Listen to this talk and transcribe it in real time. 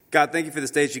God, thank you for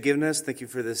this day that you've given us. Thank you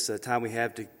for this time we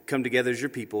have to come together as your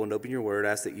people and open your word.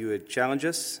 I ask that you would challenge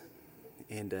us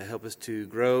and help us to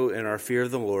grow in our fear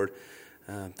of the Lord.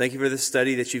 Thank you for this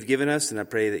study that you've given us, and I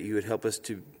pray that you would help us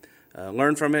to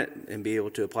learn from it and be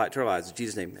able to apply it to our lives. In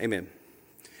Jesus' name, amen.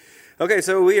 Okay,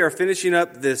 so we are finishing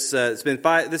up this. This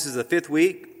is the fifth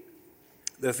week,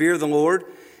 the fear of the Lord.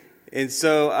 And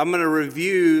so I'm going to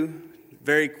review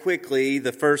very quickly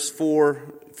the first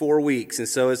four weeks. And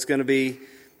so it's going to be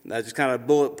just kind of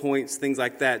bullet points, things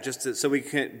like that, so we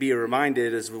can be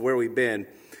reminded as to where we've been.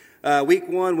 Week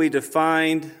 1, we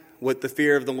defined what the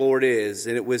fear of the Lord is.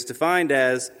 And it was defined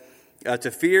as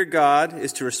to fear God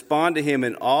is to respond to him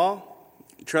in awe,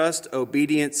 trust,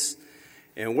 obedience,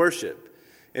 and worship.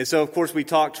 And so, of course, we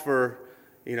talked for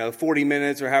 40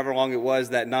 minutes or however long it was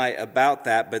that night about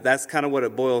that. But that's kind of what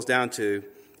it boils down to,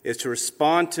 is to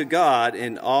respond to God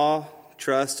in awe,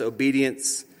 trust,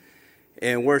 obedience,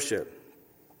 and worship.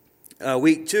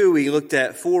 Week 2, we looked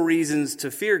at 4 reasons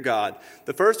to fear God.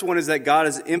 The first one is that God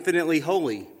is infinitely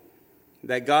holy,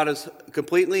 that God is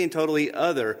completely and totally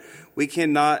other. We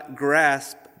cannot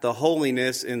grasp the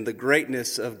holiness and the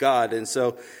greatness of God. And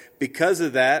so because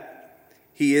of that,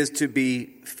 he is to be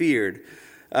feared.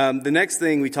 The next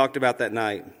thing we talked about that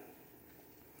night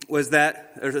was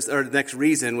that, or the next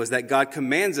reason was that God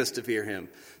commands us to fear him.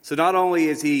 So not only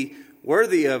is he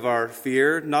worthy of our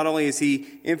fear, not only is he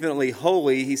infinitely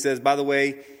holy, he says, by the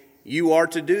way, you are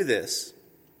to do this.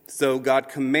 So God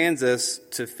commands us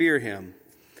to fear him.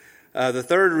 The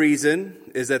third reason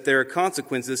is that there are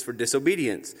consequences for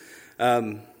disobedience.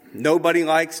 Nobody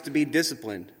likes to be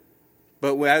disciplined.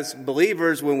 But as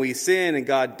believers, when we sin and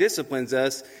God disciplines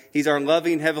us, he's our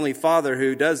loving Heavenly Father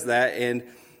who does that, and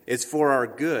it's for our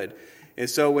good. And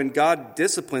so when God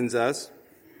disciplines us,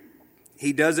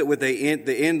 he does it with the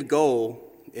end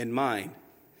goal in mind.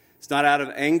 It's not out of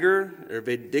anger or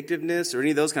vindictiveness or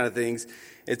any of those kind of things.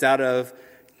 It's out of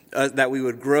that we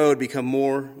would grow to become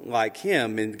more like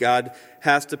him. And God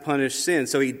has to punish sin.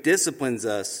 So he disciplines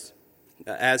us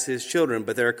as his children.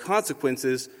 But there are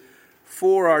consequences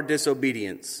for our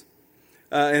disobedience.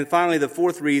 And finally, the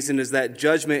fourth reason is that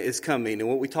judgment is coming. And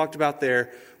what we talked about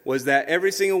there was that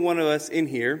every single one of us in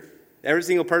here, every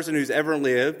single person who's ever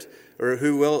lived or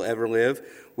who will ever live,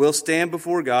 will stand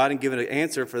before God and give an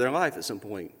answer for their life at some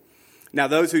point. Now,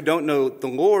 those who don't know the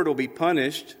Lord will be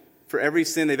punished for every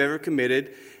sin they've ever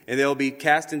committed, and they'll be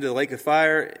cast into the lake of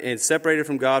fire and separated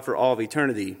from God for all of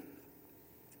eternity.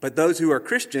 But those who are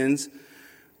Christians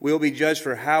will be judged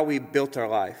for how we built our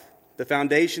life. The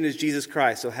foundation is Jesus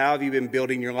Christ, so how have you been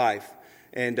building your life?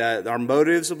 And our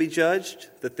motives will be judged.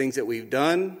 The things that we've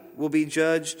done will be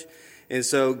judged. And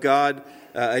so God,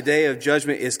 a day of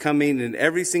judgment is coming, and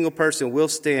every single person will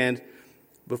stand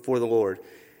before the Lord.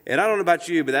 And I don't know about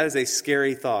you, but that is a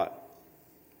scary thought,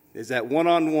 is that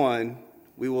one-on-one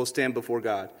we will stand before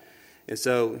God. And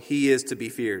so he is to be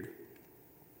feared.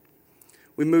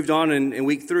 We moved on in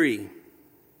week 3,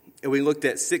 and we looked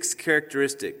at 6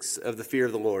 characteristics of the fear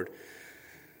of the Lord.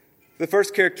 The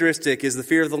first characteristic is the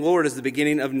fear of the Lord is the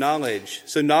beginning of knowledge.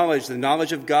 So knowledge, the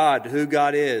knowledge of God, who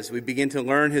God is. We begin to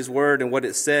learn his word and what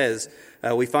it says.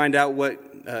 We find out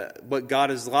what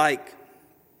God is like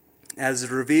as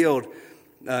revealed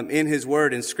in his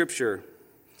word in Scripture.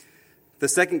 The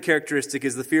second characteristic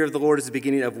is the fear of the Lord is the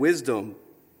beginning of wisdom.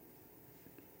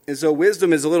 And so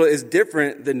wisdom is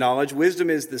different than knowledge. Wisdom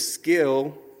is the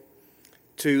skill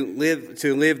to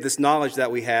live this knowledge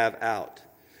that we have out.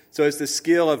 So it's the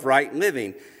skill of right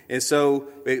living. And so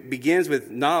it begins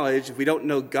with knowledge. If we don't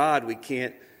know God, we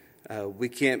can't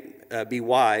be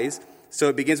wise. So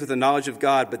it begins with the knowledge of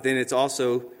God, but then it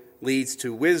also leads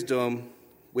to wisdom,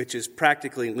 which is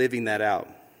practically living that out.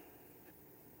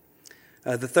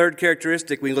 The third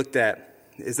characteristic we looked at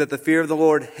is that the fear of the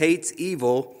Lord hates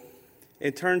evil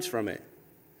and turns from it.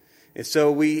 And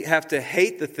so we have to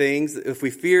hate the things. If we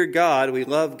fear God, we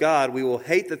love God, we will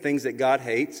hate the things that God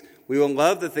hates. We will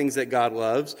love the things that God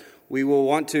loves. We will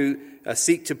want to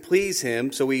seek to please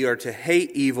him. So we are to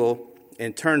hate evil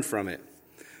and turn from it.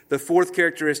 The fourth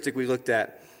characteristic we looked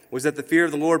at was that the fear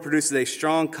of the Lord produces a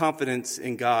strong confidence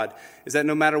in God. Is that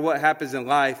no matter what happens in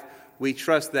life, we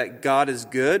trust that God is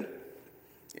good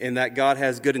and that God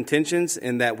has good intentions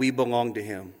and that we belong to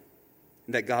him.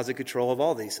 And that God's in control of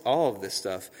all of this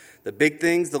stuff. The big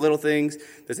things, the little things,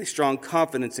 there's a strong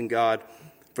confidence in God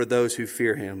for those who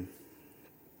fear him.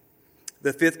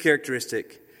 The fifth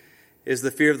characteristic is the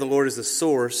fear of the Lord is the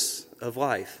source of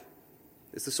life.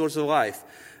 It's the source of life.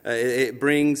 It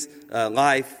brings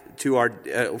life to our,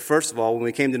 first of all, when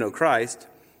we came to know Christ,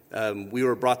 we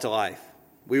were brought to life.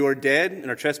 We were dead in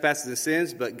our trespasses and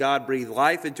sins, but God breathed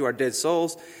life into our dead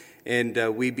souls,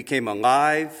 and we became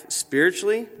alive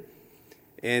spiritually.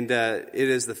 And it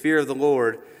is the fear of the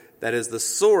Lord that is the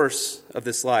source of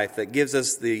this life, that gives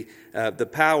us the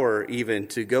power even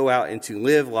to go out and to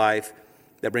live life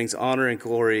that brings honor and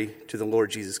glory to the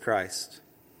Lord Jesus Christ.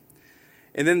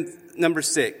 And then number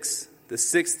 6, the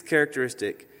sixth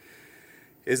characteristic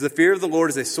is the fear of the Lord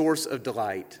is a source of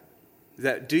delight.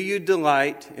 That do you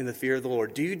delight in the fear of the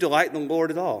Lord? Do you delight in the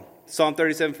Lord at all? Psalm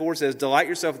 37:4 says, "Delight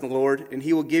yourself in the Lord, and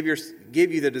he will give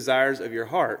you the desires of your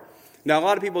heart." Now, a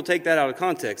lot of people take that out of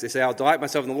context. They say, "I'll delight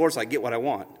myself in the Lord so I get what I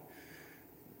want."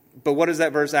 But what does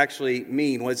that verse actually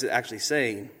mean? What is it actually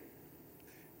saying?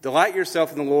 Delight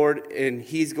yourself in the Lord, and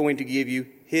he's going to give you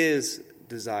his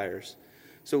desires.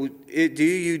 So do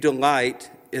you delight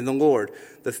in the Lord?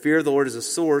 The fear of the Lord is a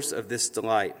source of this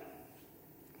delight.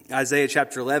 Isaiah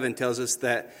chapter 11 tells us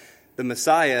that the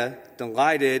Messiah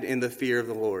delighted in the fear of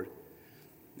the Lord.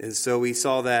 And so we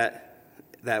saw that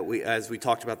as we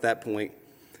talked about that point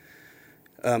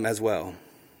as well.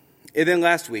 And then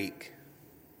last week,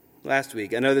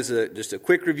 I know this is just a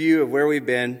quick review of where we've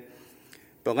been,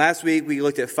 but last week we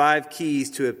looked at 5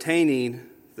 keys to obtaining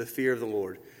the fear of the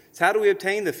Lord. So how do we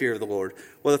obtain the fear of the Lord?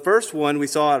 Well, the first one we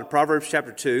saw out of Proverbs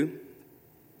chapter 2.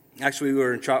 Actually, we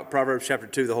were in Proverbs chapter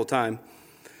 2 the whole time.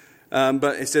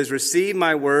 But it says, "Receive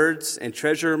my words and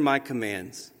treasure my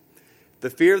commands." The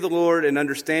fear of the Lord and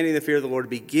understanding the fear of the Lord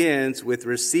begins with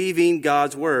receiving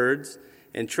God's words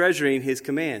and treasuring his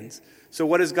commands. So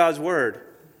what is God's word?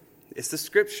 It's the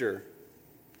scripture,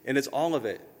 and it's all of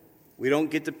it. We don't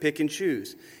get to pick and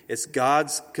choose. It's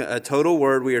God's total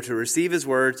word. We are to receive his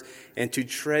words and to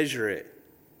treasure it.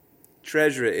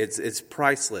 Treasure it. It's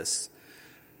priceless.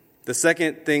 The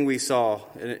second thing we saw,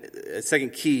 a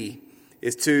second key,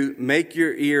 is to make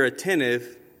your ear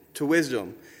attentive to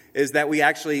wisdom, is that we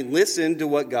actually listen to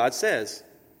what God says.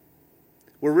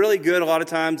 We're really good a lot of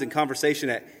times in conversation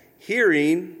at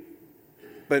hearing,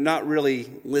 but not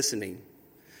really listening.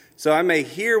 So I may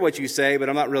hear what you say, but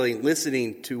I'm not really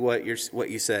listening to what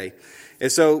you say.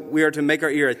 And so we are to make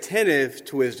our ear attentive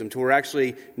to wisdom, to we're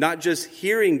actually not just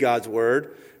hearing God's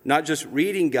word, not just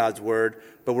reading God's word,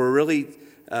 but we're really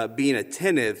being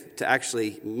attentive to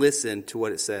actually listen to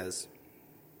what it says.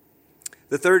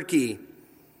 The third key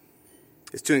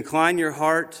is to incline your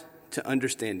heart to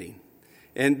understanding.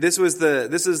 And this is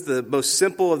the most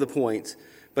simple of the points,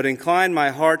 but incline my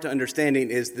heart to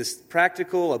understanding is this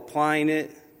practical applying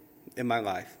it in my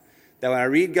life. That when I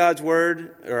read God's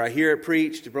word or I hear it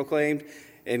preached or proclaimed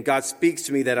and God speaks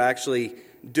to me, that I actually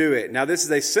do it. Now, this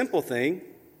is a simple thing,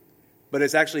 but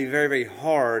it's actually very, very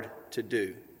hard to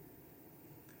do.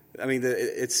 I mean,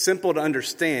 it's simple to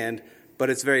understand, but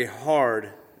it's very hard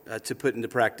to put into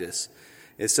practice.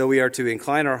 And so we are to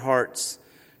incline our hearts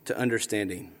to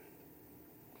understanding.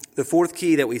 The fourth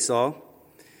key that we saw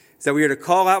is that we are to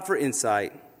call out for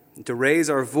insight and to raise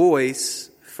our voice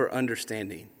for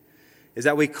understanding. Is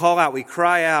that we call out, we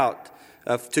cry out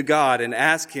to God and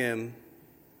ask him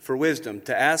for wisdom,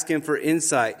 to ask him for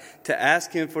insight, to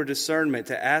ask him for discernment,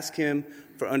 to ask him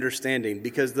for understanding.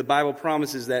 Because the Bible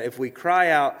promises that if we cry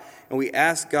out and we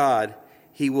ask God,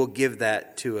 he will give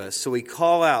that to us. So we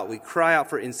call out, we cry out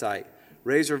for insight,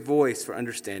 raise our voice for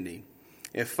understanding.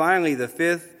 And finally, the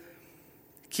fifth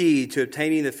key to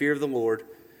obtaining the fear of the Lord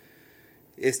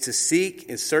is to seek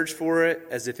and search for it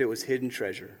as if it was hidden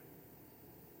treasure.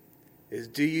 Is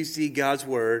do you see God's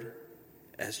word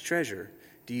as treasure?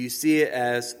 Do you see it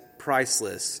as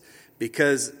priceless?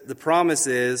 Because the promise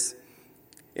is,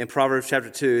 in Proverbs chapter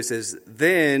 2, it says,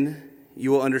 "Then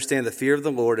you will understand the fear of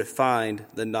the Lord and find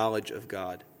the knowledge of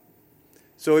God."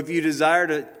 So if you desire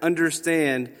to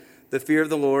understand the fear of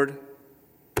the Lord,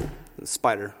 the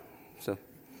spider, so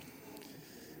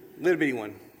little bitty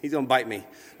one, he's going to bite me.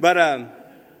 But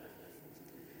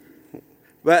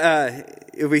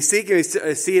if we seek and we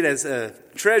see it as a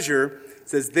treasure, it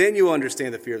says, "Then you will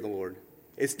understand the fear of the Lord."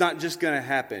 It's not just going to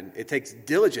happen. It takes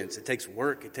diligence. It takes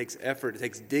work. It takes effort. It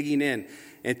takes digging in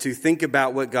and to think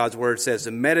about what God's word says,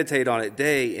 to meditate on it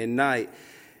day and night.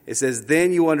 It says,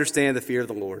 "Then you will understand the fear of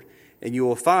the Lord, and you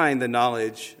will find the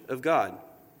knowledge of God."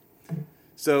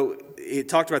 So it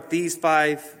talked about these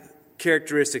 5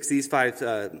 characteristics, these 5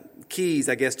 keys,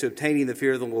 I guess, to obtaining the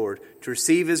fear of the Lord: to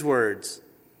receive his words,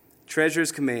 treasure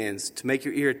his commands, to make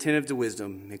your ear attentive to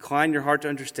wisdom, incline your heart to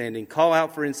understanding, call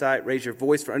out for insight, raise your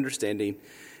voice for understanding,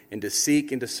 and to seek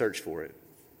and to search for it.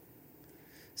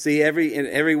 See, in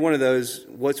every one of those,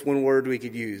 what's one word we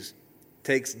could use? It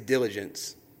takes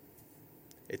diligence.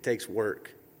 It takes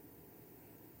work.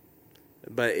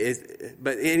 But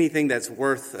anything that's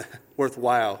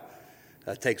worthwhile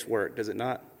takes work, does it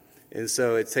not? And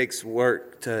so it takes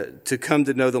work to come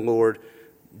to know the Lord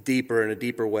deeper in a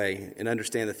deeper way and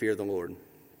understand the fear of the Lord.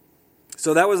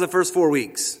 So that was the first 4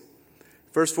 weeks.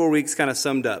 First 4 weeks kind of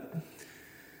summed up.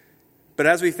 But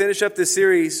as we finish up this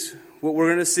series, what we're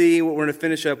going to see, what we're going to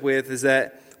finish up with is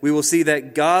that we will see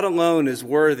that God alone is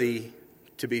worthy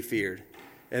to be feared.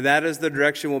 And that is the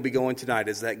direction we'll be going tonight,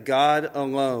 is that God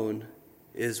alone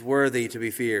is worthy to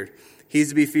be feared. He's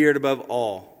to be feared above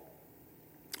all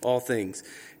things.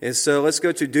 And so let's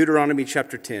go to Deuteronomy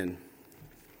chapter 10.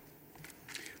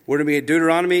 We're going to be at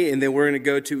Deuteronomy, and then we're going to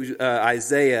go to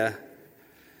Isaiah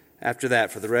after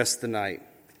that for the rest of the night.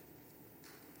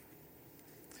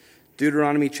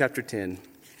 Deuteronomy chapter 10.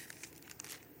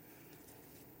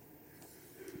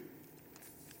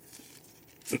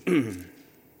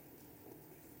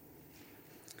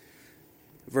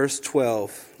 Verses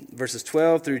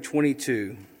 12 through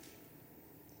 22.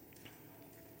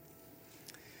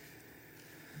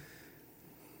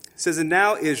 It says, "And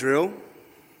now, Israel,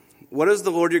 what does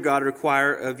the Lord your God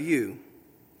require of you?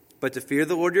 But to fear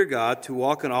the Lord your God, to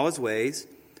walk in all his ways,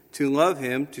 to love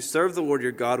him, to serve the Lord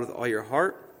your God with all your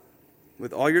heart,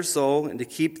 with all your soul, and to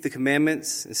keep the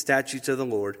commandments and statutes of the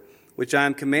Lord, which I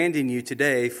am commanding you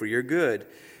today for your good.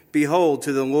 Behold,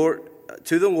 to the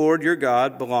Lord your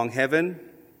God belong heaven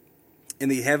and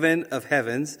the heaven of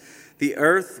heavens, the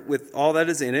earth with all that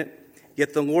is in it.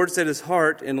 Yet the Lord set his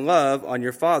heart in love on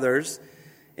your fathers,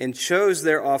 and chose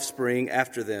their offspring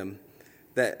after them,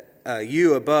 that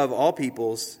you above all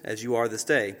peoples as you are this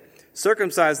day.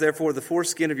 Circumcise therefore the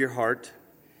foreskin of your heart,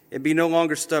 and be no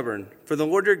longer stubborn. For the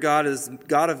Lord your God is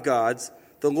God of gods,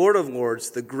 the Lord of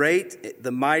lords, the great,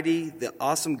 the mighty, the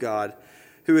awesome God,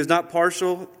 who is not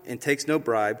partial and takes no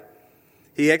bribe.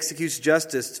 He executes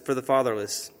justice for the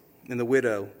fatherless and the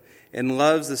widow, and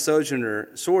loves the sojourner,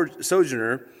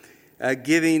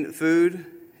 giving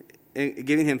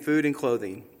him food and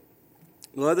clothing.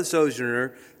 Love the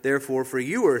sojourner, therefore, for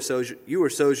you were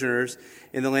sojourners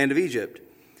in the land of Egypt.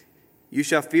 You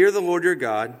shall fear the Lord your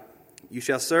God. You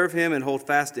shall serve him and hold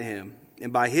fast to him.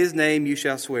 And by his name you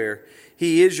shall swear.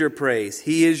 He is your praise.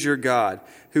 He is your God,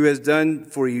 who has done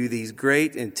for you these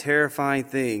great and terrifying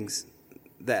things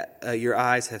that your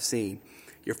eyes have seen.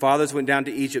 Your fathers went down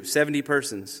to Egypt, 70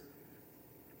 persons.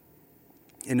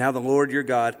 And now the Lord your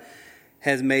God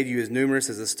has made you as numerous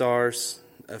as the stars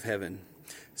of heaven."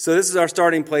 So this is our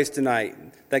starting place tonight,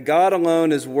 that God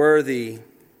alone is worthy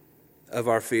of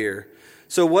our fear.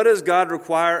 So what does God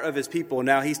require of his people?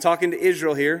 Now, he's talking to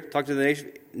Israel here, talking to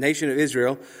the nation of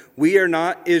Israel. We are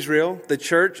not Israel. The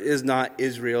church is not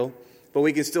Israel. But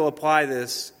we can still apply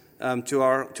this to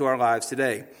our lives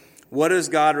today. What does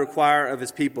God require of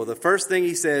his people? The first thing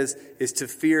he says is to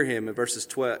fear him in verse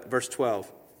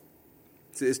 12.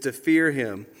 Is to fear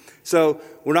him. So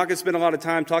we're not going to spend a lot of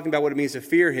time talking about what it means to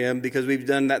fear him, because we've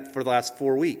done that for the last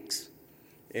 4 weeks.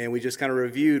 And we just kind of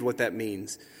reviewed what that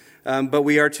means. But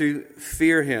we are to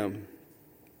fear him.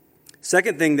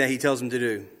 Second thing that he tells them to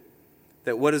do,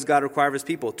 that what does God require of his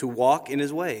people? To walk in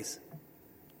his ways.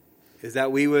 Is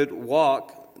that we would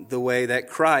walk the way that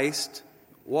Christ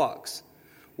walks.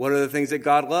 What are the things that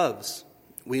God loves?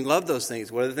 We love those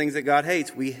things. What are the things that God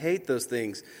hates? We hate those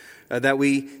things. That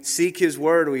we seek his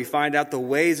word, we find out the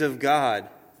ways of God.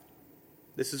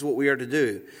 This is what we are to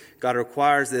do. God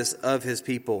requires this of his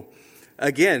people.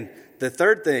 Again, the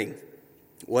third thing,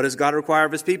 what does God require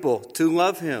of his people? To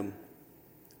love him.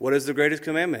 What is the greatest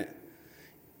commandment?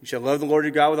 You shall love the Lord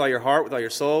your God with all your heart, with all your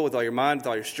soul, with all your mind, with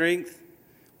all your strength.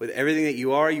 With everything that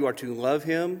you are to love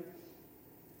him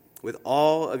with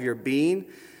all of your being.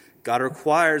 God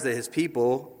requires that his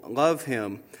people love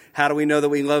him. How do we know that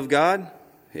we love God?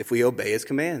 If we obey his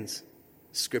commands.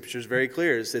 Scripture is very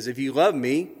clear. It says, if you love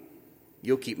me,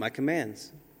 you'll keep my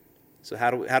commands. So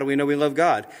how do we know we love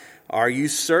God? Are you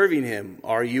serving him?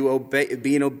 Are you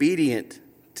being obedient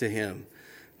to him?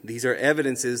 These are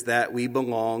evidences that we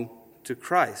belong to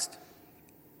Christ.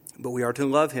 But we are to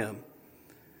love him.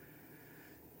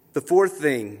 The fourth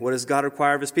thing, what does God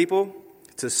require of his people?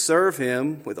 To serve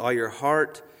him with all your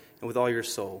heart and with all your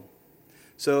soul.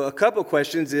 So a couple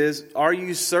questions is, are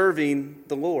you serving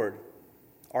the Lord?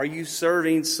 Are you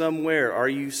serving somewhere? Are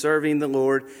you serving the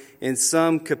Lord in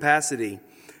some capacity?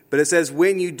 But it says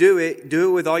when you do it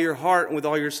with all your heart and with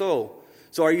all your soul.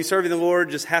 So are you serving the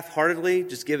Lord just half-heartedly,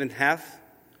 just giving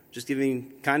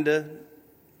kind of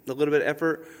a little bit of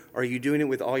effort? Or are you doing it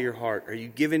with all your heart? Are you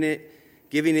giving it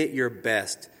your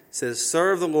best? It says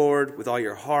serve the Lord with all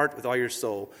your heart, with all your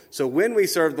soul. So when we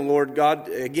serve the Lord, God,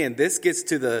 again, this gets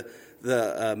to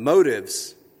the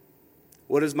motives.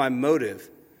 What is my motive?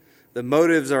 The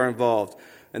motives are involved,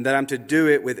 and that I'm to do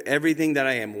it with everything that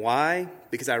I am. Why?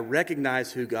 Because I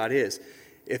recognize who God is.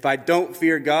 If I don't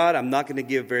fear God, I'm not going to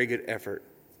give very good effort.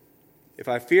 if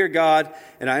I fear God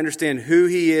and I understand who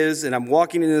he is and I'm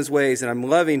walking in his ways and I'm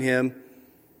loving him,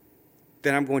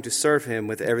 then I'm going to serve him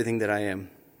with everything that I am.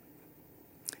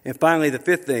 And finally, the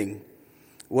fifth thing,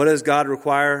 what does God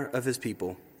require of his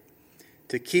people?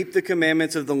 To keep the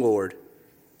commandments of the Lord.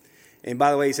 And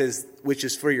by the way, he says, which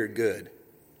is for your good. It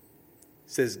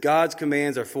says God's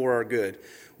commands are for our good.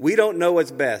 We don't know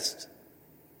what's best.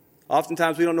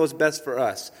 Oftentimes we don't know what's best for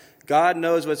us. God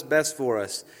knows what's best for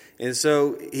us. And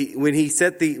so when he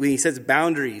sets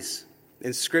boundaries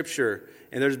in Scripture,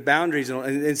 and there's boundaries,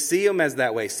 and see them as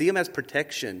that way. See them as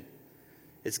protection.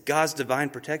 It's God's divine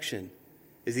protection.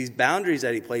 It's these boundaries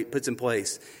that he puts in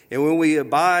place. And when we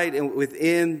abide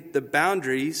within the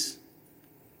boundaries,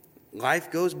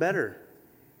 life goes better.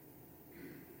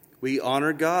 We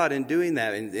honor God in doing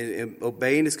that and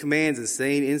obeying his commands and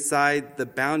staying inside the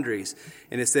boundaries.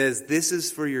 And it says, this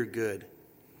is for your good.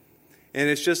 And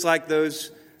it's just like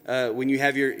those, when you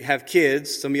have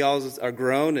kids, some of y'all are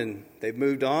grown and they've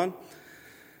moved on.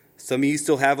 Some of you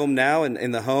still have them now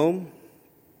in the home.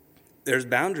 There's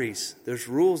boundaries. There's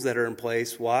rules that are in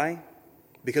place. Why?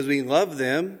 Because we love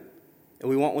them and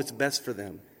we want what's best for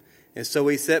them. And so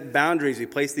we set boundaries. We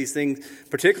place these things,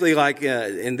 particularly like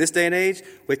in this day and age,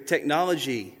 with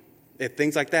technology, if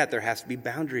things like that, there has to be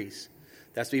boundaries.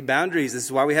 There has to be boundaries. This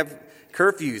is why we have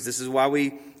curfews. This is why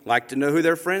we like to know who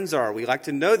their friends are. We like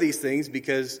to know these things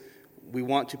because we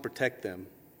want to protect them.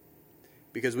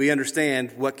 Because we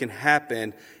understand what can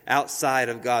happen outside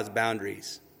of God's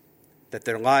boundaries. That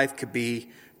their life could be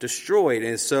destroyed.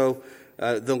 And so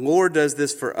the Lord does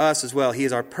this for us as well. He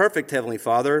is our perfect Heavenly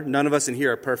Father. None of us in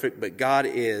here are perfect, but God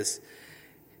is.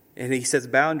 And he sets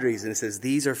boundaries and it says,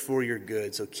 these are for your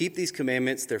good. So keep these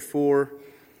commandments. Therefore,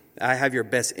 I have your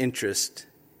best interest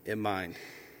in mind.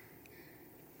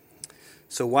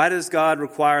 So why does God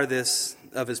require this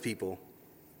of his people?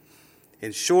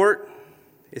 In short,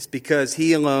 it's because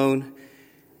he alone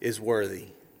is worthy.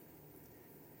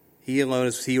 He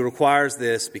requires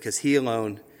this because he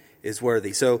alone is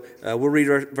worthy. So we'll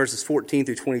read verses 14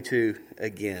 through 22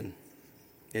 again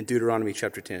in Deuteronomy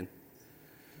chapter 10.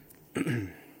 It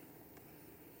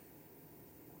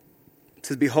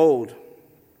says, behold,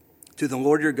 to the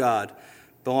Lord your God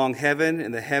belong heaven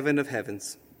and the heaven of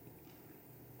heavens,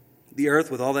 the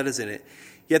earth with all that is in it.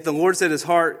 Yet the Lord set his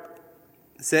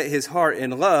heart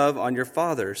in love on your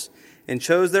fathers and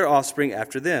chose their offspring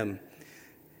after them.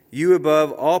 You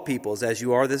above all peoples, as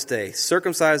you are this day.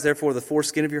 Circumcise, therefore, the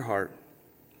foreskin of your heart,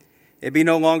 and be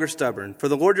no longer stubborn. For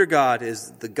the Lord your God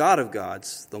is the God of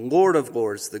gods, the Lord of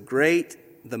lords, the great,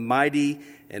 the mighty,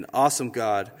 and awesome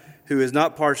God, who is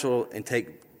not partial and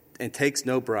takes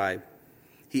no bribe.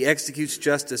 He executes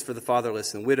justice for the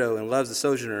fatherless and widow, and loves the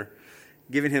sojourner,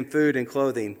 giving him food and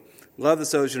clothing. Love the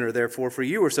sojourner, therefore, for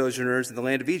you were sojourners in the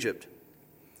land of Egypt.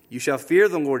 You shall fear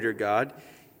the Lord your God.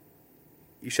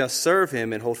 You shall serve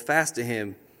him and hold fast to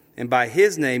him, and by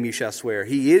his name you shall swear.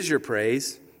 He is your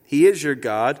praise. He is your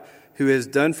God, who has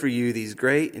done for you these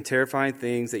great and terrifying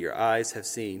things that your eyes have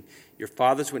seen. Your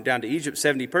fathers went down to Egypt,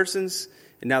 70 persons,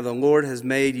 and now the Lord has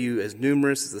made you as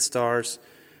numerous as the stars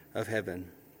of heaven.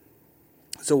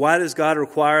 So why does God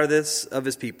require this of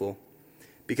his people?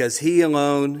 Because he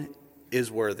alone is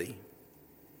worthy.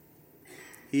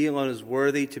 He alone is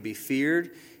worthy to be feared.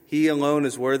 He alone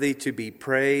is worthy to be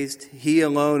praised. He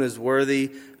alone is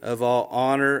worthy of all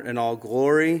honor and all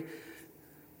glory.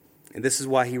 And this is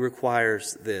why he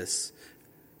requires this.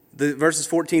 The verses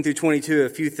 14 through 22, a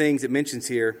few things it mentions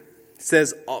here. It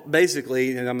says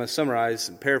basically, and I'm going to summarize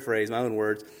and paraphrase my own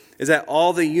words, is that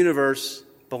all the universe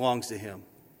belongs to him.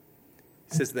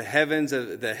 It says the heavens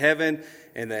of the heaven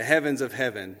and the heavens of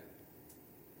heaven,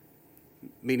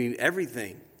 meaning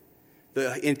everything.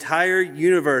 The entire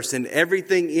universe and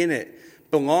everything in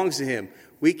it belongs to him.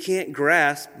 We can't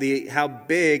grasp how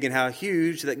big and how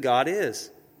huge that God is.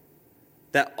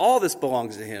 That all this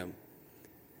belongs to him.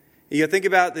 You think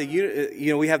about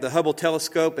we have the Hubble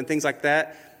telescope and things like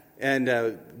that,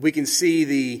 and we can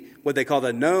see what they call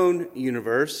the known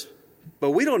universe,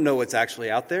 but we don't know what's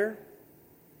actually out there.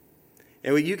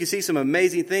 And you can see some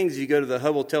amazing things. You go to the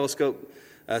Hubble telescope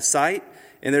site,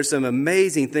 and there's some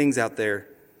amazing things out there.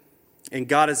 And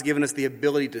God has given us the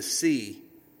ability to see.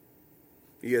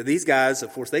 These guys,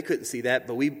 of course, they couldn't see that,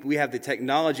 but we have the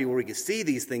technology where we can see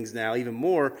these things now even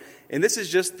more. And this is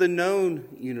just the known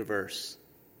universe.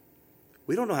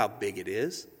 We don't know how big it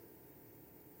is.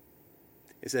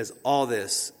 It says all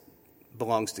this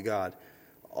belongs to God.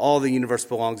 All the universe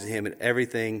belongs to him and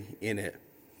everything in it.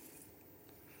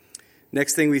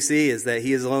 Next thing we see is that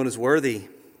he alone is worthy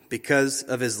because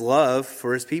of his love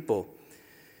for his people.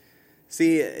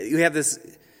 See, you have this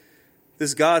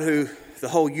God who, the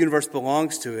whole universe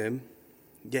belongs to him,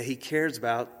 yet he cares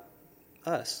about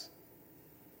us.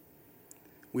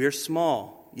 We are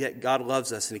small, yet God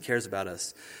loves us and he cares about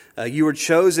us. You were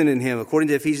chosen in him, according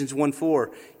to Ephesians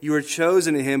 1:4. You were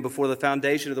chosen in him before the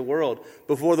foundation of the world,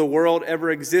 before the world ever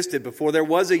existed, before there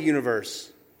was a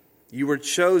universe. You were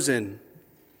chosen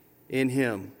in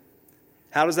him.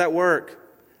 How does that work?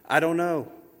 I don't know.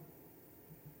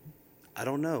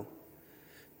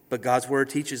 But God's word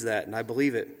teaches that, and I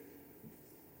believe it.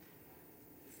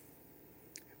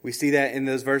 We see that in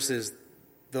those verses.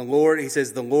 The Lord, he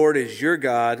says, the Lord is your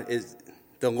God.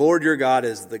 The Lord your God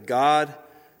is the God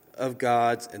of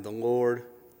gods and the Lord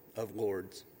of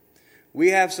lords. We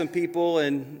have some people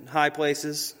in high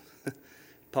places,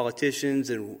 politicians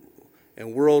and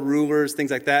world rulers,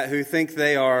 things like that, who think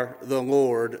they are the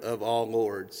Lord of all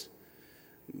lords.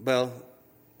 Well,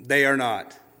 they are not.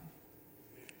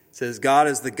 It says God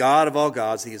is the God of all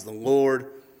gods. He is the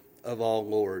Lord of all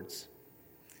lords.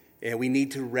 And we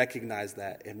need to recognize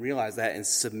that and realize that and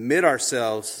submit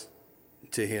ourselves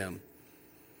to him.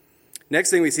 Next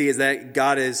thing we see is that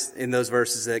God is, in those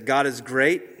verses, that God is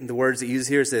great. The words that he uses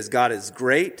here says God is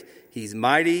great, he's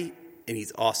mighty, and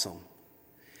he's awesome.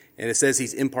 And it says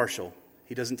he's impartial.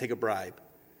 He doesn't take a bribe.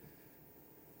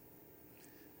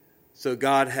 So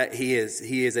he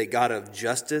is a God of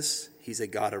justice. He's a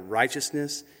God of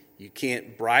righteousness. You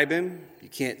can't bribe him. You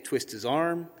can't twist his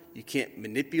arm. You can't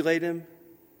manipulate him.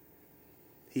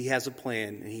 He has a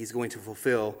plan, and he's going to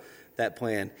fulfill that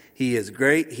plan. He is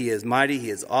great. He is mighty. He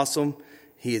is awesome.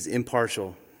 He is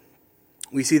impartial.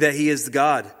 We see that he is the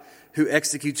God who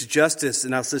executes justice,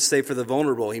 and I'll just say for the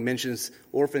vulnerable. He mentions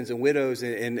orphans and widows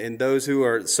and those who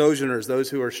are sojourners, those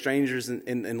who are strangers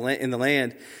in the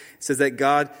land. It says that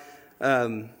God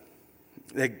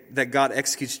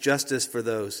executes justice for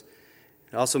those.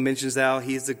 It also mentions how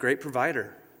he is the great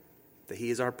provider, that he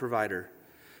is our provider.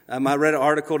 I read an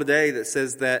article today that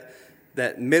says that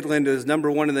Midland is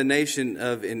number one in the nation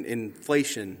of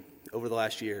inflation over the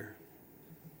last year.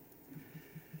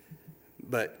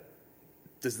 But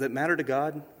does that matter to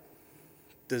God?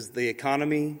 Does the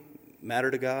economy matter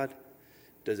to God?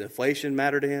 Does inflation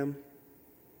matter to him?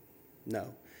 No.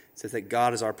 It says that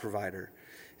God is our provider.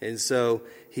 And so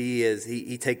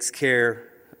he takes care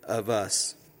of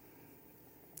us.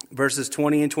 Verses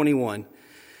 20 and 21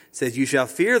 says, you shall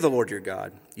fear the Lord your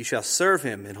God. You shall serve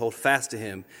him and hold fast to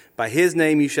him. By his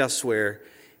name you shall swear.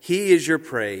 He is your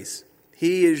praise.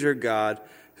 He is your God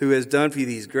who has done for you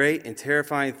these great and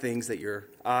terrifying things that your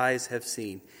eyes have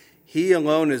seen. He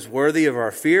alone is worthy of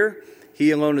our fear.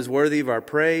 He alone is worthy of our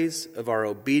praise, of our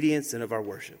obedience, and of our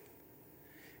worship.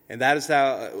 And that is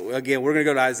how, again, we're going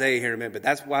to go to Isaiah here in a minute, but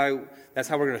that's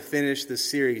how we're going to finish this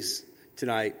series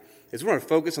tonight, is we're going to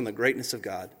focus on the greatness of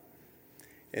God.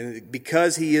 And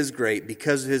because he is great,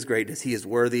 because of his greatness, he is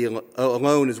worthy,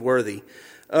 alone is worthy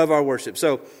of our worship.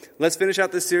 So let's finish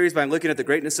out this series by looking at the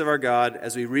greatness of our God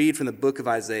as we read from the book of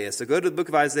Isaiah. So go to the book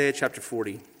of Isaiah, chapter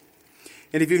 40.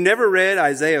 And if you've never read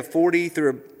Isaiah 40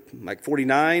 through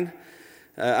 49,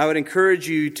 I would encourage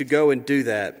you to go and do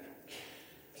that.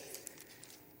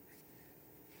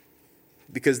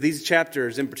 Because these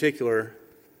chapters in particular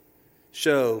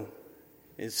show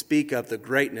and speak of the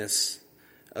greatness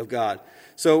of God.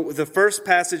 So the first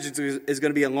passage is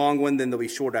going to be a long one, then they'll be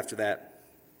short after that.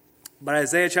 But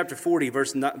Isaiah chapter 40,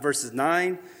 verses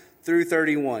 9 through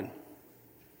 31.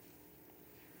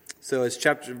 So it's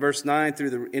verse 9 through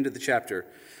the end of the chapter.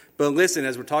 But listen,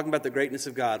 as we're talking about the greatness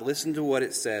of God, listen to what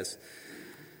it says.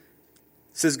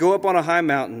 It says, go up on a high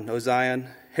mountain, O Zion,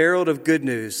 herald of good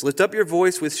news. Lift up your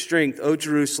voice with strength, O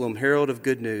Jerusalem, herald of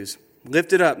good news.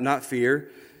 Lift it up, not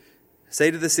fear. Say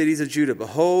to the cities of Judah,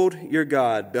 behold your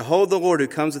God. Behold the Lord who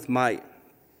comes with might.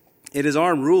 And his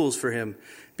arm rules for him.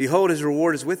 Behold, his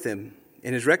reward is with him,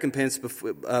 and his recompense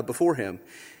before him.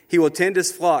 He will tend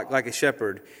his flock like a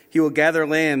shepherd. He will gather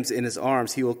lambs in his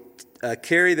arms. He will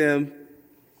carry them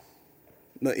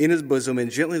in his bosom and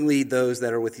gently lead those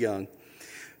that are with young.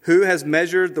 Who has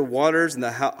measured the waters in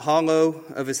the hollow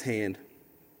of his hand,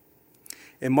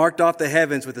 and marked off the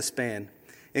heavens with a span,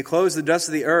 and closed the dust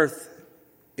of the earth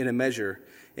in a measure,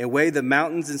 and weighed the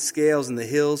mountains in scales and the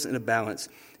hills in a balance?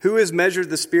 Who has measured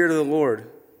the Spirit of the Lord?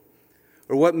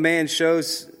 Or what man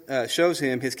shows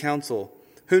him his counsel?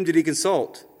 Whom did he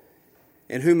consult?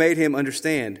 And who made him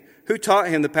understand? Who taught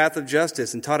him the path of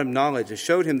justice and taught him knowledge and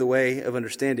showed him the way of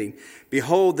understanding?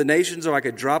 Behold, the nations are like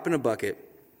a drop in a bucket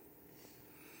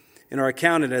and are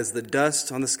accounted as the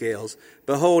dust on the scales.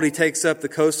 Behold, he takes up the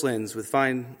coastlands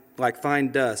like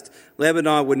fine dust.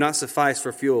 Lebanon would not suffice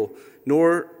for fuel,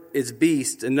 nor its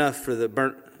beast enough for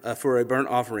a burnt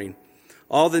offering.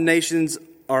 All the nations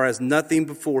are as nothing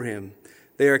before him.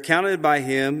 They are counted by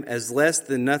him as less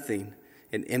than nothing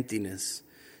and emptiness.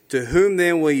 To whom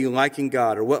then will you liken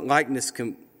God, or what likeness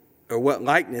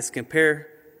compare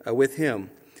with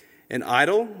him? An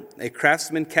idol, a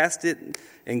craftsman cast it,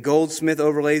 and goldsmith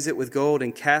overlays it with gold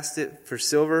and casts it for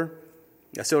silver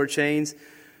chains.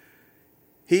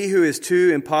 He who is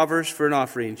too impoverished for an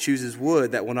offering chooses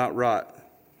wood that will not rot.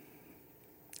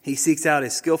 He seeks out a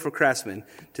skillful craftsman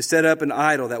to set up an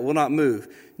idol that will not move.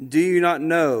 Do you not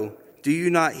know? Do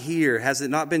you not hear? Has it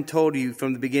not been told you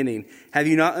from the beginning? Have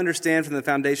you not understand from the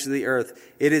foundation of the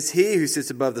earth? It is he who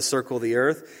sits above the circle of the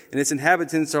earth, and its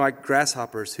inhabitants are like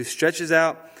grasshoppers, who stretches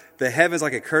out the heavens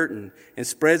like a curtain and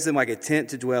spreads them like a tent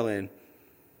to dwell in.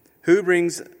 Who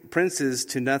brings princes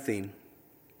to nothing?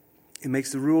 It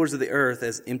makes the rulers of the earth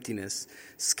as emptiness.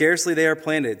 Scarcely they are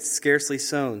planted, scarcely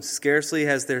sown. Scarcely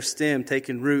has their stem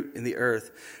taken root in the earth.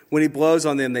 When he blows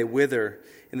on them, they wither,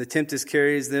 and the tempest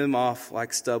carries them off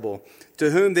like stubble.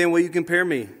 To whom then will you compare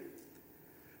me,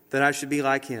 that I should be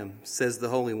like him, says the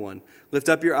Holy One. Lift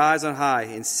up your eyes on high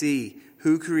and see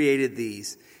who created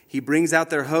these. He brings out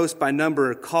their host by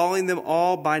number, calling them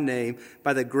all by name,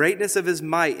 by the greatness of his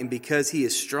might, and because he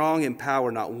is strong in power,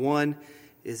 not one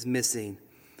is missing.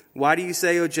 Why do you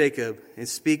say, O Jacob, and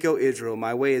speak, O Israel,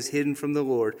 my way is hidden from the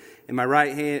Lord, and my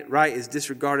right is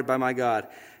disregarded by my God?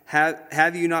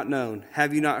 Have you not known?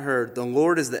 Have you not heard? The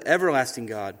Lord is the everlasting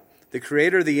God, the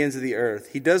creator of the ends of the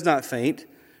earth. He does not faint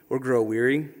or grow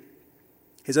weary.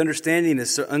 His understanding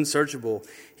is unsearchable.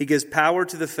 He gives power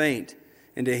to the faint,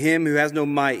 and to him who has no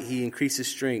might he increases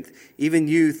strength. Even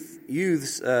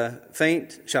youths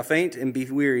shall faint and be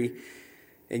weary,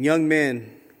 and young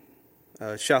men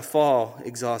shall fall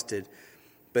exhausted.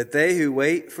 But they who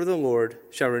wait for the Lord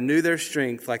shall renew their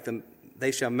strength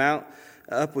they shall mount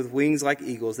up with wings like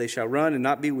eagles. They shall run and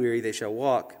not be weary. They shall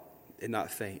walk and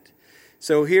not faint.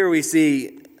 So here we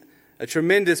see a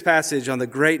tremendous passage on the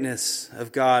greatness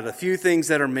of God. A few things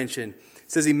that are mentioned.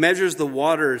 It says he measures the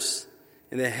waters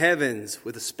in the heavens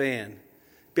with a span.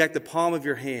 It'd be like the palm of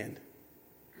your hand.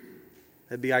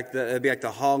 It'd be like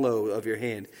the hollow of your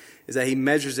hand. Is that he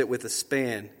measures it with a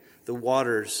span, the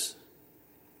waters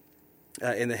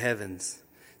in the heavens.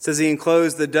 It says he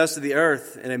enclosed the dust of the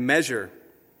earth in a measure.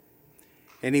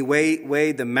 And he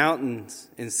weighed the mountains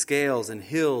in scales and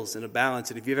hills in a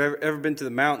balance. And if you've ever been to the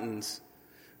mountains,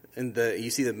 and you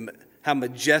see how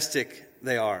majestic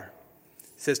they are.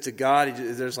 It says to God,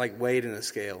 there's like weight in a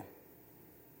scale.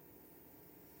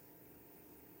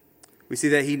 We see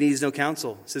that he needs no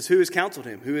counsel. It says, who has counseled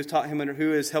him? Who has taught him?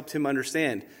 Who has helped him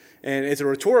understand? And it's a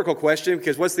rhetorical question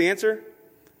because what's the answer?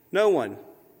 No one.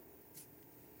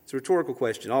 It's a rhetorical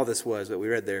question. All this was what we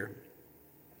read there.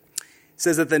 It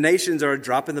says that the nations are a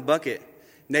drop in the bucket.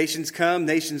 Nations come,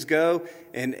 nations go,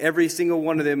 and every single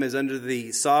one of them is under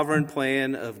the sovereign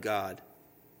plan of God.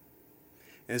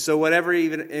 And so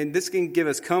and this can give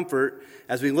us comfort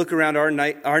as we look around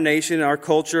our nation, our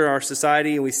culture, our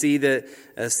society, and we see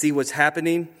what's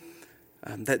happening,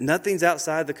 that nothing's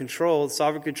outside the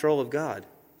sovereign control of God.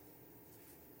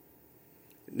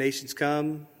 Nations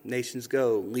come, nations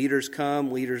go. Leaders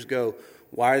come, leaders go.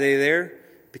 Why are they there?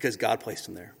 Because God placed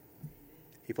them there.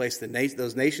 He placed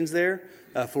those nations there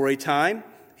for a time.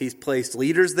 He's placed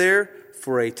leaders there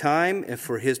for a time and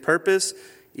for his purpose,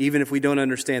 even if we don't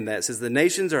understand that. It says the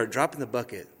nations are a drop in the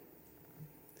bucket.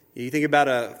 You think about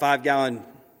a 5-gallon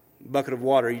bucket of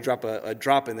water, you drop a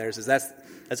drop in there. It says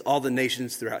that's all the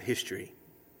nations throughout history.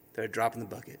 They're a drop in the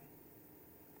bucket.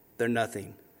 They're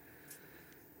nothing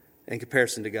in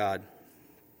comparison to God.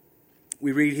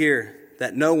 We read here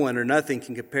that no one or nothing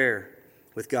can compare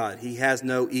with God. He has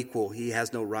no equal. He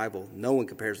has no rival. No one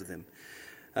compares with him.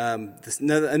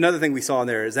 Another thing we saw in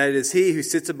there is that it is he who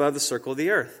sits above the circle of the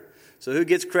earth. So who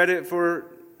gets credit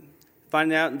for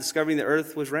finding out and discovering the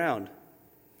earth was round?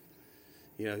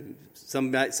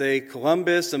 Some might say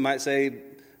Columbus, some might say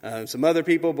some other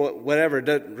people, but whatever.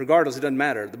 Regardless, it doesn't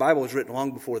matter. The Bible was written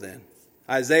long before then.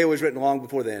 Isaiah was written long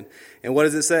before then. And what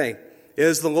does it say? It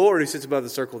is the Lord who sits above the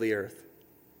circle of the earth.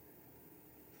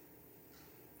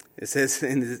 It says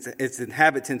its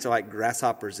inhabitants are like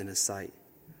grasshoppers in his sight.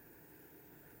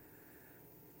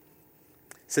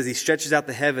 It says he stretches out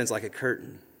the heavens like a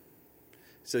curtain.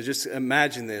 So just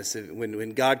imagine this.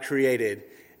 When God created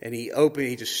and he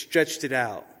just stretched it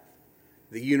out,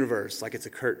 the universe, like it's a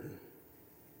curtain.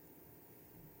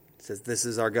 It says this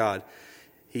is our God.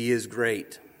 He is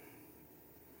great.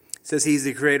 It says he's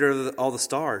the creator of all the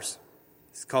stars.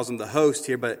 He calls them the host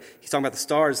here, but he's talking about the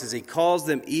stars. It says he calls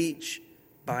them each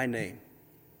by name.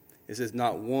 It says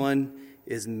not one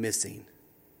is missing.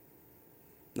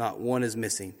 Not one is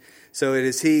missing. So it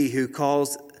is he who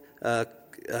calls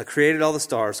created all the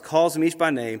stars, calls them each by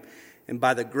name, and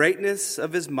by the greatness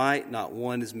of his might, not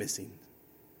one is missing.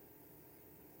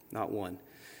 Not one.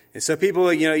 And so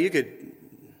people, you could,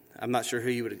 I'm not sure who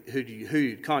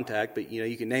you'd contact, but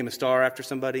you can name a star after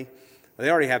somebody. Well, they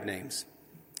already have names.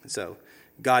 So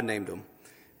God named them.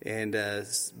 And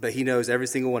but he knows every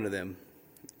single one of them,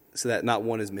 so that not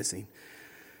one is missing.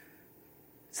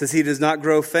 It says he does not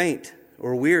grow faint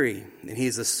or weary, and he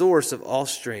is the source of all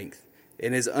strength,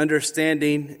 and his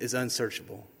understanding is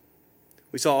unsearchable.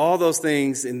 We saw all those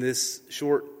things in this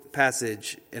short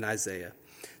passage in Isaiah.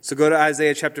 So go to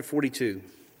Isaiah chapter 42.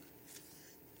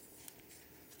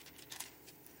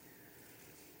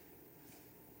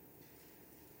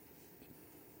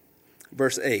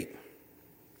 Verse 8.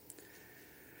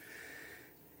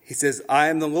 He says, I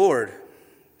am the Lord.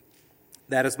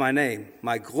 That is my name.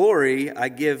 My glory I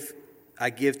give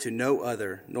to no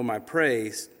other, nor my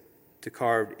praise to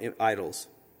carved idols.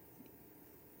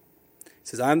 He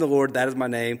says, I am the Lord, that is my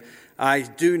name. I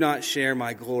do not share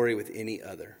my glory with any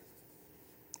other.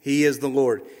 He is the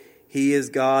Lord. He is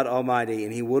God Almighty,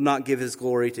 and he will not give his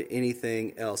glory to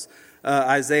anything else.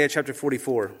 Isaiah chapter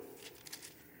 44.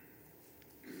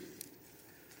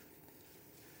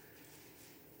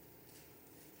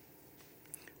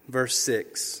 Verse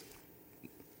 6.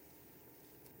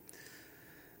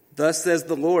 Thus says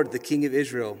the Lord, the King of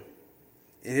Israel,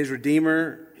 and his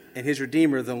Redeemer,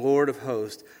 the Lord of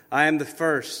hosts. I am the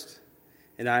first,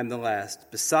 and I am the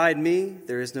last. Beside me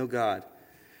there is no God.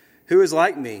 Who is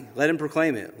like me? Let him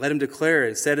proclaim it. Let him declare it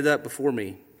and set it up before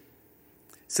me.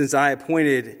 Since I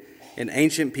appointed an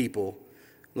ancient people,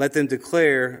 let them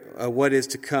declare what is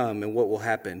to come and what will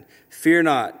happen. Fear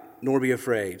not, nor be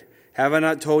afraid. Have I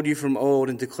not told you from old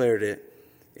and declared it?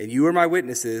 And you are my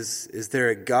witnesses. Is there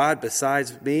a God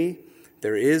besides me?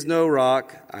 There is no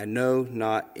rock. I know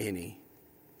not any.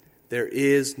 There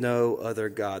is no other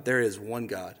God. There is one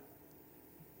God.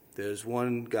 There is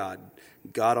one God,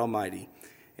 God Almighty.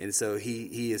 And so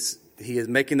he is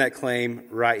making that claim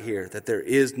right here, that there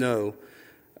is no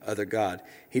other God.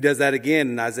 He does that again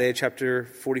in Isaiah chapter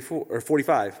 44 or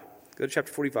 45. Go to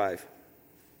chapter 45.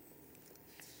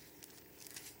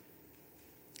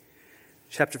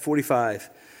 Chapter 45,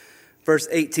 verse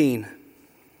 18. It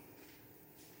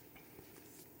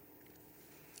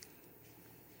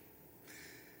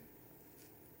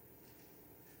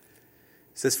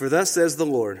says, For thus says the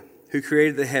Lord, who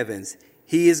created the heavens.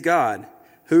 He is God,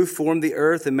 who formed the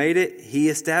earth and made it. He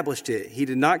established it. He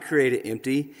did not create it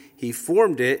empty. He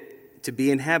formed it to be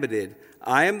inhabited.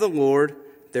 I am the Lord.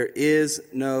 There is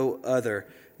no other.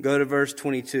 Go to verse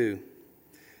 22.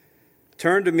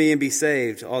 Turn to me and be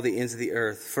saved, all the ends of the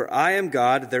earth. For I am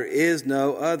God, there is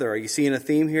no other. Are you seeing a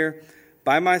theme here?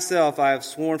 By myself I have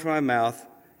sworn, from my mouth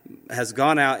has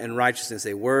gone out in righteousness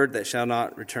a word that shall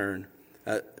not return.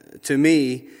 To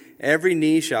me every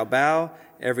knee shall bow,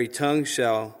 every tongue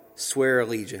shall swear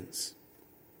allegiance.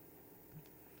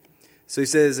 So he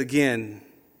says again,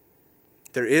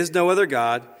 there is no other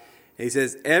God. And he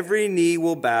says every knee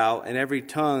will bow, and every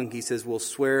tongue, he says, will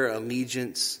swear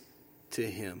allegiance to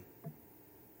him.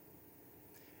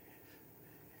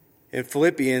 In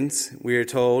Philippians, we are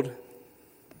told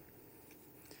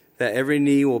that every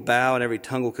knee will bow and every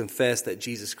tongue will confess that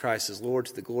Jesus Christ is Lord,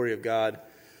 to the glory of God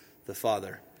the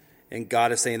Father. And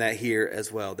God is saying that here as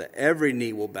well, that every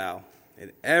knee will bow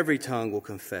and every tongue will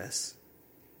confess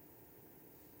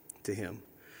to him.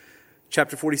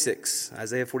 Chapter 46,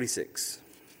 Isaiah 46.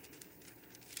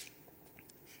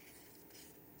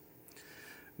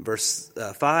 Verse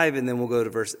 5, and then we'll go to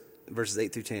verses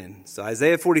 8 through 10. So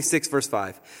Isaiah 46, verse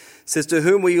 5 says, To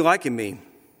whom will you liken me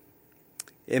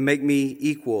and make me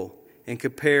equal and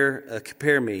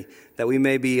compare me, that we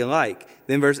may be alike?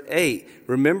 Then verse 8,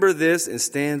 remember this and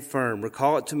stand firm.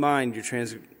 Recall it to mind,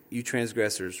 you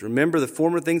transgressors. Remember the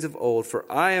former things of old,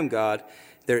 for I am God,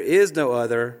 there is no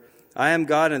other. I am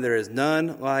God, and there is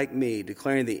none like me,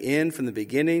 declaring the end from the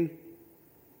beginning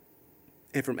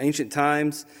and from ancient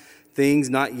times, things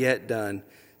not yet done,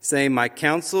 saying, My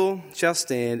counsel shall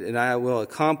stand, and I will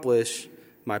accomplish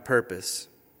my purpose.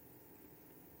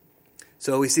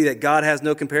 So we see that God has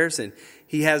no comparison.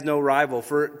 He has no rival.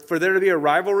 For there to be a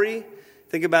rivalry,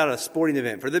 think about a sporting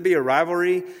event. For there to be a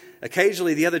rivalry,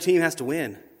 occasionally the other team has to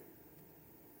win.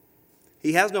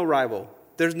 He has no rival.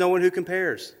 There's no one who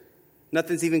compares.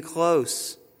 Nothing's even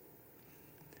close.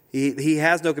 He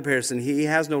has no comparison. He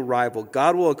has no rival.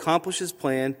 God will accomplish his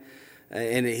plan,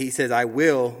 and he says, I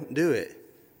will do it.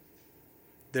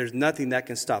 There's nothing that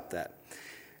can stop that.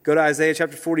 Go to Isaiah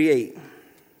chapter 48.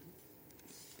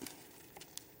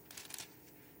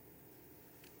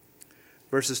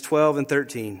 Verses 12 and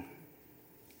 13.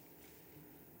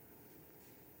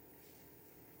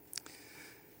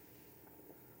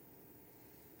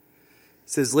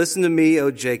 says, "Listen to me, O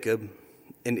Jacob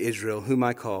and Israel, whom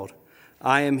I called.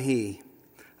 I am he.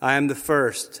 I am the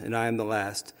first, and I am the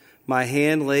last. My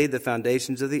hand laid the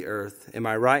foundations of the earth, and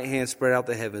my right hand spread out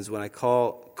the heavens. When I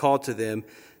call to them,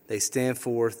 they stand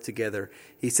forth together."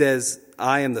 He says,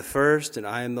 "I am the first, and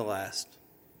I am the last."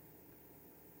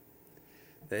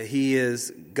 That he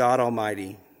is God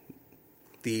Almighty,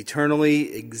 the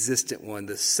eternally existent one,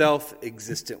 the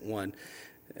self-existent one.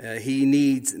 He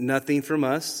needs nothing from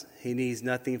us. He needs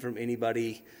nothing from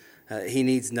anybody. He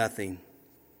needs nothing.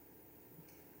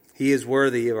 He is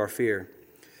worthy of our fear.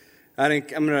 We're not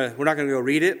going to go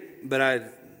read it, but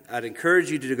I'd encourage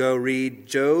you to go read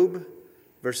Job,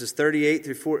 verses 38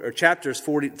 through 40, or chapters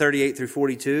 38 through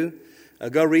 42.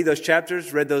 Go read those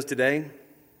chapters. Read those today.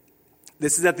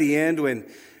 This is at the end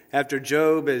when, after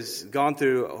Job has gone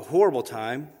through a horrible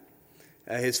time,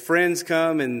 his friends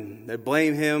come and they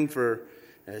blame him for,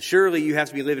 surely you have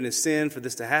to be living in sin for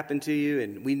this to happen to you.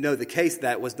 And we know the case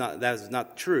that was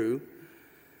not true.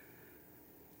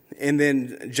 And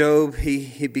then Job,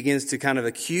 he begins to kind of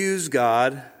accuse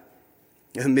God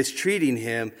of mistreating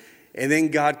him. And then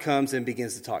God comes and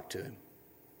begins to talk to him.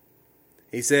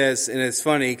 He says, and it's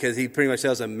funny because he pretty much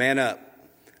tells him, "Man up.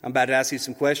 I'm about to ask you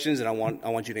some questions and I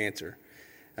want you to answer."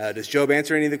 Does Job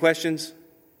answer any of the questions?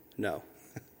 No.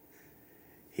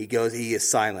 He is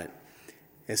silent.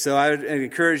 And so I would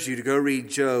encourage you to go read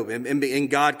Job. And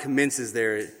God commences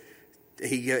there.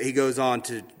 He goes on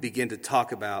to begin to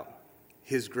talk about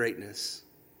his greatness.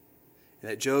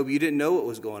 And that, Job, you didn't know what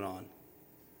was going on.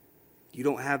 You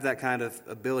don't have that kind of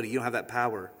ability. You don't have that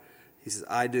power. He says,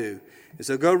 "I do." And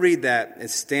so go read that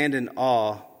and stand in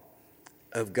awe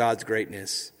of God's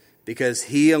greatness, because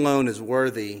he alone is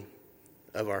worthy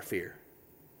of our fear.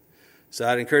 So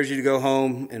I'd encourage you to go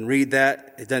home and read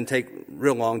that. It doesn't take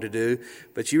real long to do,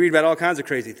 but you read about all kinds of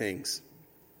crazy things.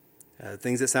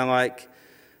 Things that sound like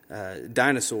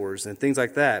dinosaurs and things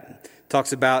like that.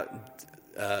 Talks about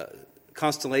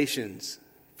constellations.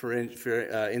 For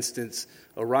instance,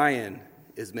 Orion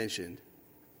is mentioned.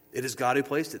 It is God who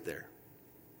placed it there.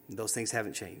 Those things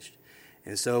haven't changed.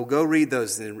 And so go read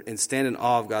those and stand in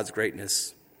awe of God's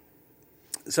greatness.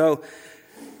 So,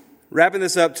 wrapping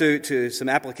this up to some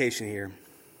application here.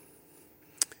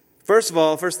 First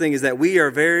thing is that we are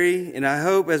and I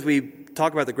hope as we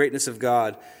talk about the greatness of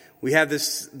God, we have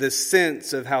this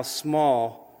sense of how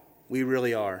small we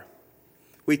really are.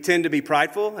 We tend to be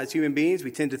prideful as human beings.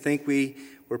 We tend to think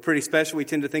we're pretty special. We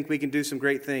tend to think we can do some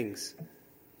great things.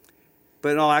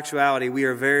 But in all actuality, we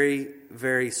are very,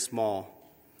 very small.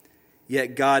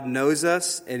 Yet God knows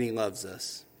us and he loves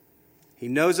us. He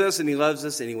knows us and he loves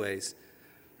us anyways.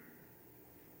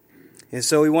 And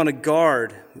so we want to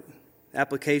guard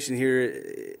application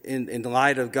here in the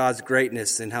light of God's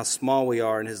greatness and how small we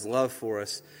are and his love for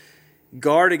us.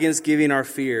 Guard against giving our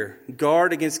fear.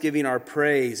 Guard against giving our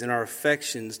praise and our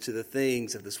affections to the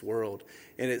things of this world.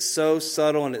 And it's so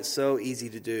subtle and it's so easy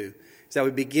to do. It's that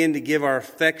we begin to give our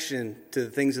affection to the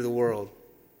things of the world.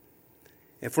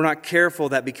 If we're not careful,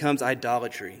 that becomes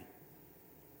idolatry.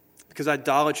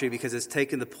 Because it's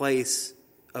taken the place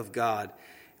of God.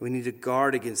 We need to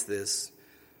guard against this.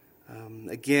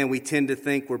 Again, we tend to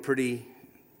think we're pretty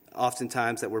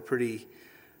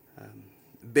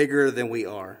bigger than we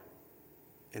are.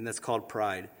 And that's called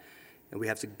pride. And we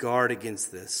have to guard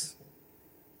against this.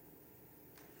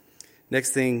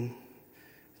 Next thing,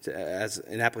 as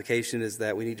an application, is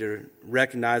that we need to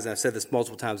recognize, and I've said this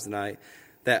multiple times tonight,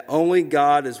 that only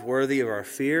God is worthy of our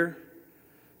fear,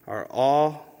 our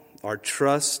awe, our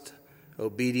trust,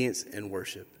 obedience, and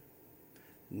worship.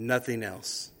 Nothing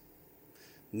else.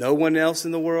 No one else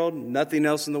in the world, nothing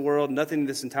else in the world, nothing in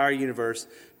this entire universe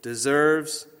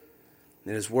deserves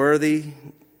and is worthy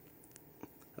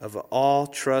of all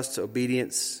trust,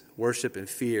 obedience, worship, and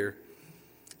fear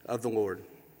of the Lord.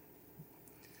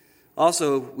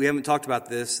 Also, we haven't talked about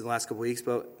this in the last couple of weeks,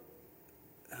 but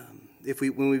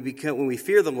when we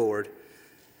fear the Lord,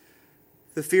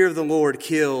 the fear of the Lord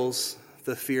kills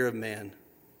the fear of man.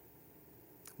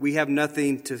 We have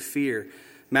nothing to fear.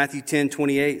 Matthew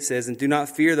 10:28 says, "And do not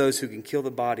fear those who can kill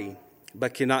the body,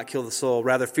 but cannot kill the soul.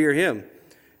 Rather fear him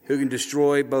who can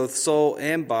destroy both soul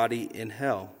and body in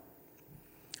hell."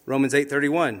 Romans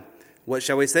 8:31, "What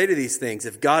shall we say to these things?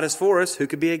 If God is for us, who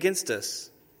could be against us?"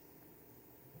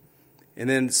 And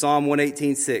then Psalm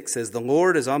 118:6 says, "The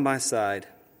Lord is on my side.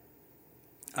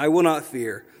 I will not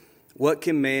fear. What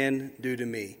can man do to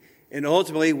me?" And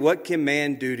ultimately, what can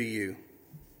man do to you?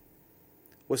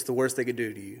 What's the worst they could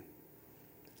do to you?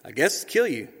 I guess kill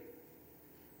you.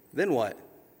 Then what?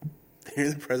 They're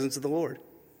in the presence of the Lord.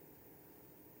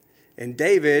 And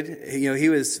David, he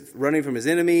was running from his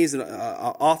enemies, and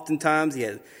oftentimes he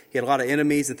had a lot of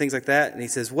enemies and things like that. And he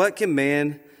says, "What can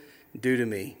man do to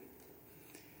me?"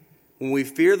 When we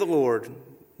fear the Lord,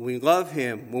 when we love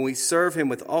him, when we serve him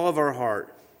with all of our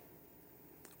heart,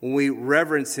 when we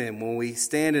reverence him, when we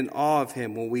stand in awe of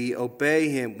him, when we obey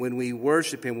him, when we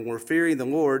worship him, when we're fearing the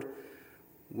Lord,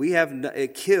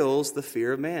 it kills the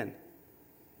fear of man.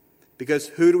 Because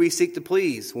who do we seek to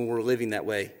please when we're living that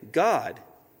way? God.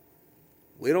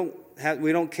 We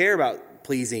don't care about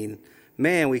pleasing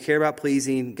man. We care about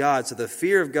pleasing God. So the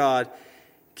fear of God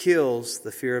kills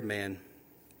the fear of man.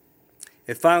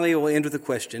 And finally, we'll end with a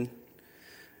question.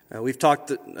 We've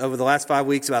talked over the last 5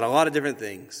 weeks about a lot of different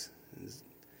things.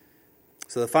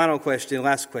 So the final question,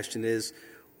 last question is,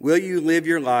 will you live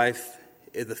your life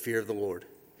in the fear of the Lord?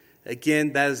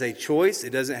 Again, that is a choice.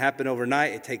 It doesn't happen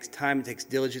overnight. It takes time. It takes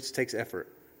diligence. It takes effort.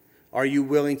 Are you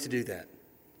willing to do that?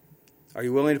 Are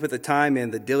you willing to put the time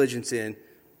in, the diligence in,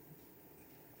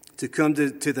 to come to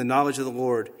the knowledge of the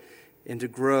Lord and to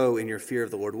grow in your fear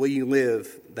of the Lord? Will you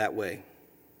live that way?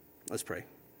 Let's pray.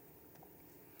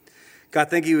 God,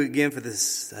 thank you again for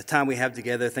this time we have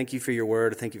together. Thank you for your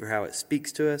word. Thank you for how it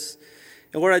speaks to us.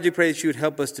 And Lord, I do pray that you would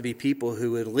help us to be people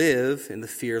who would live in the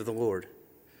fear of the Lord.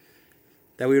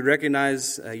 That we would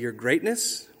recognize your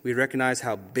greatness. We would recognize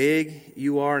how big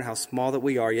you are and how small that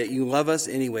we are. Yet you love us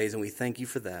anyways, and we thank you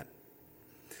for that.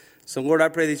 So Lord, I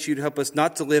pray that you'd help us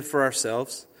not to live for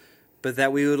ourselves, but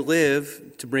that we would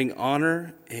live to bring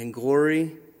honor and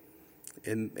glory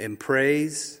and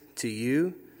praise to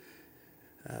you.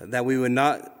 That we would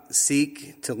not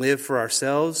seek to live for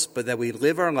ourselves, but that we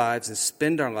live our lives and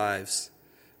spend our lives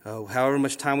however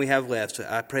much time we have left. So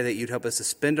I pray that you'd help us to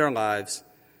spend our lives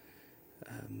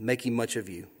making much of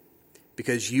you,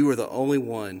 because you are the only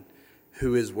one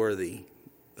who is worthy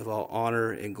of all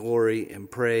honor and glory and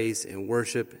praise and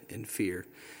worship and fear.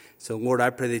 So Lord, I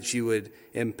pray that you would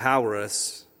empower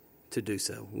us to do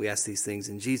so. We ask these things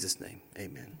in Jesus' name.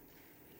 Amen.